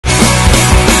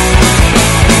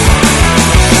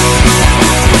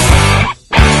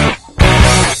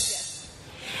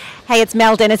Hey, it's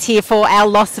Mel Dennis here for our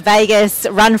Las Vegas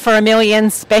Run for a Million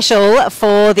special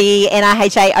for the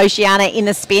NRHA Oceania in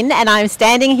the Spin, and I'm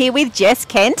standing here with Jess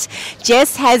Kent.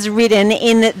 Jess has ridden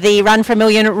in the Run for a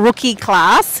Million rookie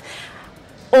class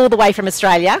all the way from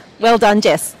Australia. Well done,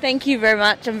 Jess. Thank you very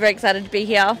much. I'm very excited to be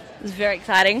here. It's very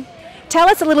exciting. Tell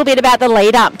us a little bit about the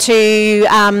lead up to,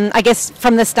 I guess,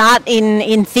 from the start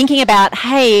in thinking about,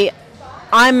 hey,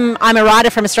 I'm a rider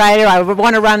from Australia. I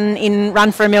want to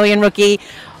run for a Million rookie.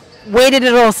 Where did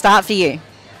it all start for you?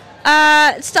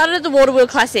 It started at the Waterwheel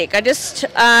Classic.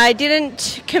 I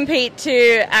didn't compete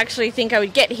to actually think I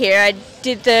would get here. I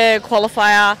did the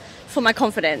qualifier for my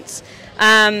confidence.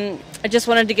 I just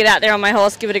wanted to get out there on my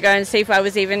horse, give it a go and see if I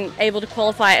was even able to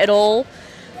qualify at all.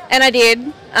 And I did,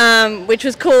 which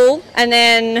was cool. And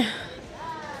then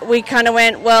we kind of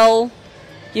went, well,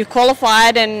 you've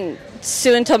qualified, and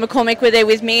Sue and Todd McCormick were there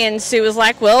with me, and Sue was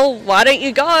like, well, why don't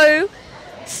you go?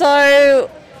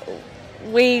 So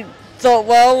we thought,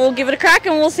 well, we'll give it a crack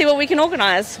and we'll see what we can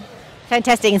organise.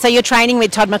 Fantastic. And so you're training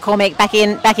with Todd McCormick back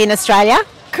in Australia?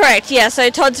 Correct, yeah. So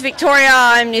Todd's Victoria,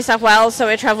 I'm New South Wales, so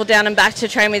we travel down and back to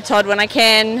train with Todd when I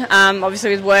can,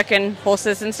 obviously with work and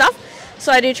horses and stuff.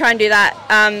 So I do try and do that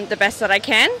the best that I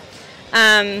can,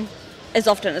 as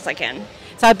often as I can.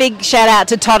 So a big shout out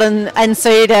to Todd and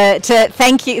Sue to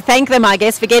thank them, I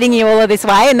guess, for getting you all of this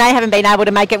way, and they haven't been able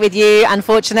to make it with you,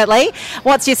 unfortunately.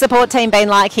 What's your support team been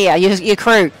like here, your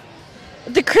crew?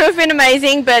 The crew have been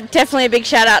amazing, but definitely a big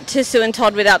shout out to Sue and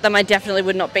Todd. Without them, I definitely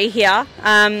would not be here.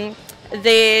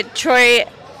 The Troy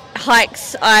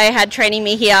hikes I had training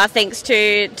me here, thanks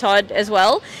to Todd as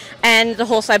well, and the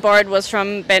horse I borrowed was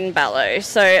from Ben Ballow.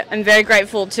 So I'm very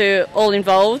grateful to all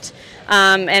involved.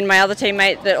 And my other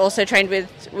teammate that also trained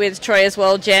with Troy as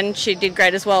well, Jen, she did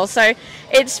great as well. So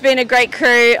it's been a great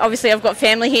crew. Obviously I've got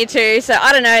family here too, so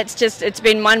I don't know, it's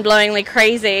been mind-blowingly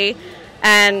crazy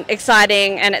and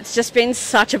exciting, and it's just been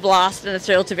such a blast and a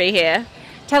thrill to be here.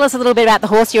 Tell us a little bit about the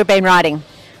horse you've been riding.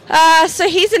 So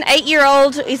he's an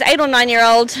 8-year-old, he's 8 or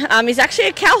 9-year-old. He's actually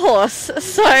a cow horse.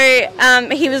 So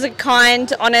he was a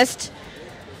kind, honest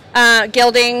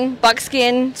gelding,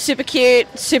 buckskin, super cute,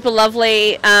 super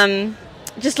lovely,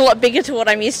 just a lot bigger to what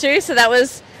I'm used to. So that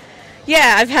was,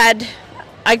 yeah,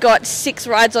 I got 6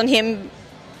 rides on him.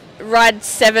 Ride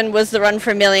 7 was the Run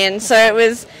for a Million. So it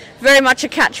was very much a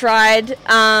catch ride,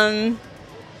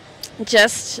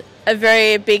 just a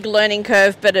very big learning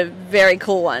curve, but a very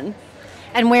cool one.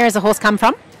 And where has the horse come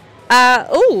from?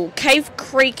 Cave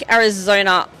Creek,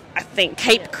 Arizona. I think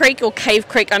Cape Creek or Cave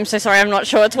Creek. I'm so sorry, I'm not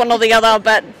sure. It's one or the other,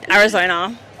 but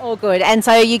Arizona. All good. And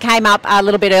so you came up a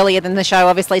little bit earlier than the show,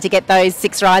 obviously, to get those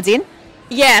 6 rides in?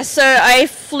 Yeah, so I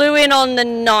flew in on the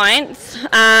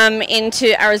 9th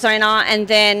into Arizona, and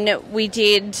then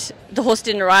the horse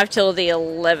didn't arrive till the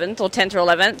 11th or 10th or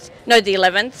 11th. No, the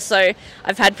 11th. So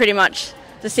I've had pretty much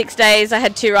the 6 days. I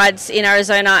had 2 rides in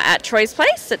Arizona at Troy's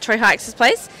place, at Troy Hikes'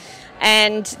 place,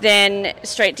 and then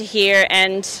straight to here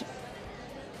and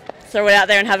throw it out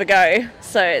there and have a go.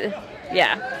 So,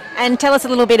 yeah. And tell us a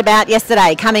little bit about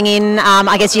yesterday, coming in.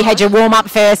 I guess you had your warm-up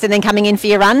first and then coming in for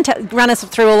your run. Run us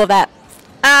through all of that.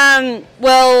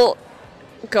 Well,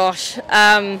 gosh.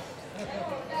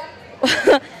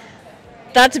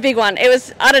 That's a big one. It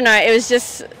was, I don't know, it was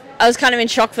just, I was kind of in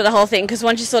shock for the whole thing, because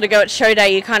once you sort of go at show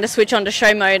day, you kind of switch on to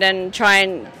show mode and try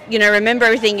and, remember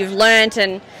everything you've learnt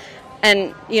and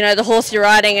the horse you're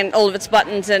riding and all of its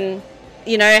buttons and,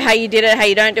 how you did it, how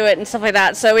you don't do it and stuff like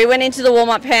that. So we went into the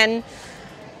warm-up pen.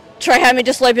 Troy had me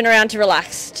just loping around to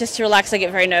relax. Just to relax, I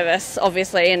get very nervous,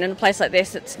 obviously, and in a place like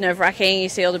this, it's nerve-wracking. You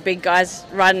see all the big guys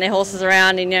riding their horses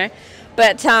around,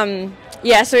 But,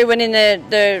 yeah, so we went in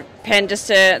the pen,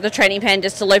 the training pen,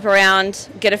 just to lope around,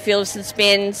 get a feel of some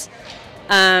spins,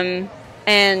 and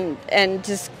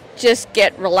just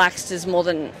get relaxed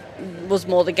was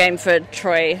more the game for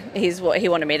Troy. He's what he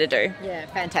wanted me to do. Yeah,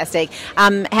 fantastic.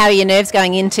 How are your nerves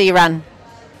going into your run?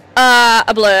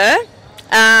 A blur.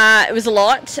 It was a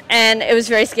lot, and it was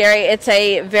very scary. It's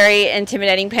a very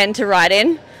intimidating pen to ride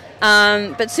in,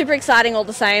 but super exciting all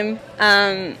the same.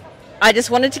 I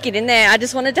just wanted to get in there. I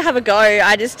just wanted to have a go.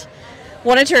 I just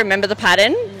wanted to remember the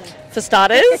pattern, for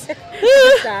starters.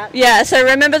 Yeah, so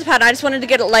remember the pattern. I just wanted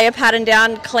to lay a pattern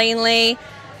down cleanly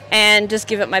and just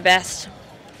give it my best.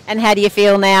 And how do you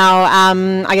feel now,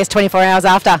 I guess 24 hours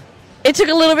after? It took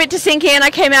a little bit to sink in. I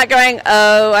came out going,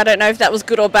 oh, I don't know if that was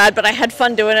good or bad, but I had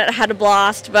fun doing it. I had a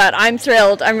blast, but I'm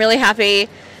thrilled. I'm really happy.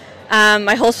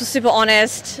 My horse was super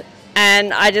honest,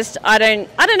 and I don't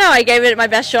know. I gave it my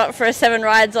best shot for 7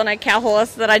 rides on a cow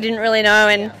horse that I didn't really know,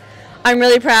 and I'm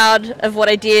really proud of what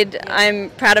I did. I'm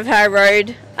proud of how I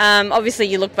rode. Obviously,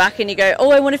 you look back and you go,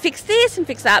 oh, I want to fix this and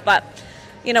fix that, but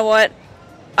you know what,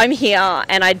 I'm here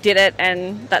and I did it,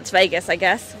 and that's Vegas, I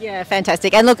guess. Yeah,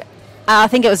 fantastic. And look, I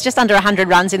think it was just under 100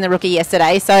 runs in the rookie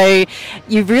yesterday, so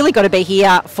you've really got to be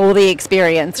here for the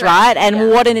experience, right?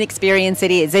 And what an experience it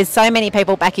is. There's so many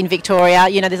people back in Victoria,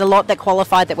 you know, there's a lot that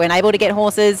qualified that weren't able to get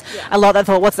horses, a lot that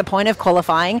thought, what's the point of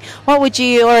qualifying? What would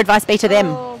your advice be to them?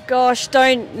 Oh gosh,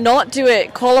 don't not do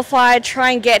it. Qualify,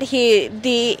 try and get here.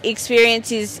 The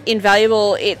experience is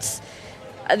invaluable.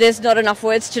 There's not enough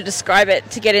words to describe it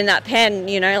to get in that pen,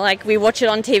 you know, like we watch it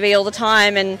on TV all the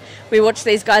time and we watch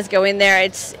these guys go in there.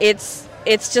 It's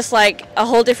just like a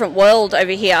whole different world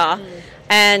over here,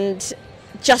 and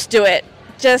just do it.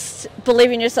 Just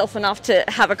believe in yourself enough to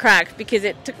have a crack, because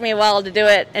it took me a while to do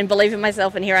it and believe in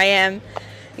myself, and here I am,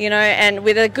 you know, and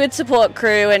with a good support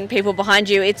crew and people behind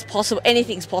you, it's possible.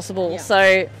 Anything's possible.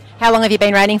 So how long have you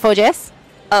been reining for, Jess?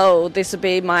 Oh, this will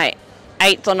be my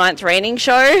 8th or 9th reining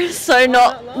show, so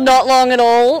not long at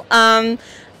all.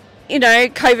 You know,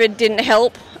 COVID didn't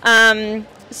help,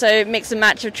 so mix and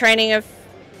match of training, of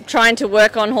trying to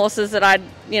work on horses that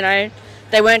you know,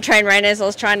 they weren't trained reiners. I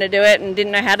was trying to do it and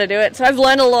didn't know how to do it, so I've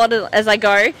learned a lot as I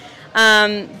go.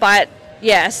 But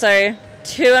yeah, so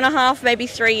 2.5, maybe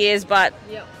 3 years, but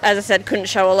as I said, couldn't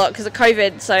show a lot because of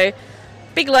COVID, so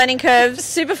big learning curve,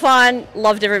 super fun,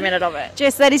 loved every minute of it.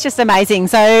 Jess, that is just amazing.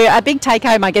 So a big take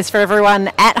home, I guess, for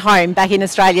everyone at home back in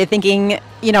Australia thinking,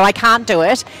 you know, I can't do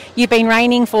it. You've been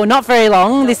reining for not very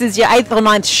long. This is your 8th or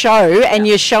 9th show, and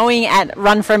you're showing at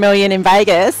Run for a Million in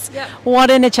Vegas.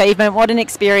 What an achievement, what an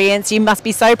experience. You must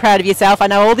be so proud of yourself. I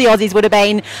know all the Aussies would have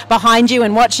been behind you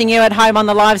and watching you at home on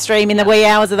the live stream in the wee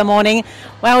hours of the morning.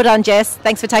 Well done, Jess.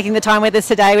 Thanks for taking the time with us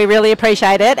today. We really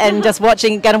appreciate it, and just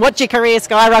going to watch your career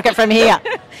skyrocket from here.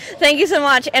 Thank you so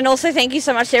much, and also thank you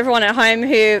so much to everyone at home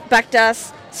who backed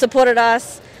us, supported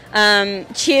us,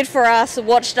 cheered for us,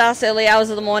 watched us early hours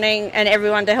of the morning, and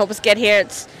everyone to help us get here.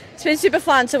 It's been super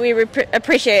fun, so we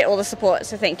appreciate all the support,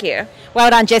 so thank you. Well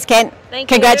done, Jess Kent. Thank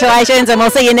you. Congratulations, and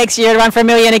we'll see you next year to Run for a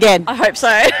Million again. I hope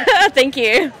so. Thank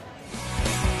you.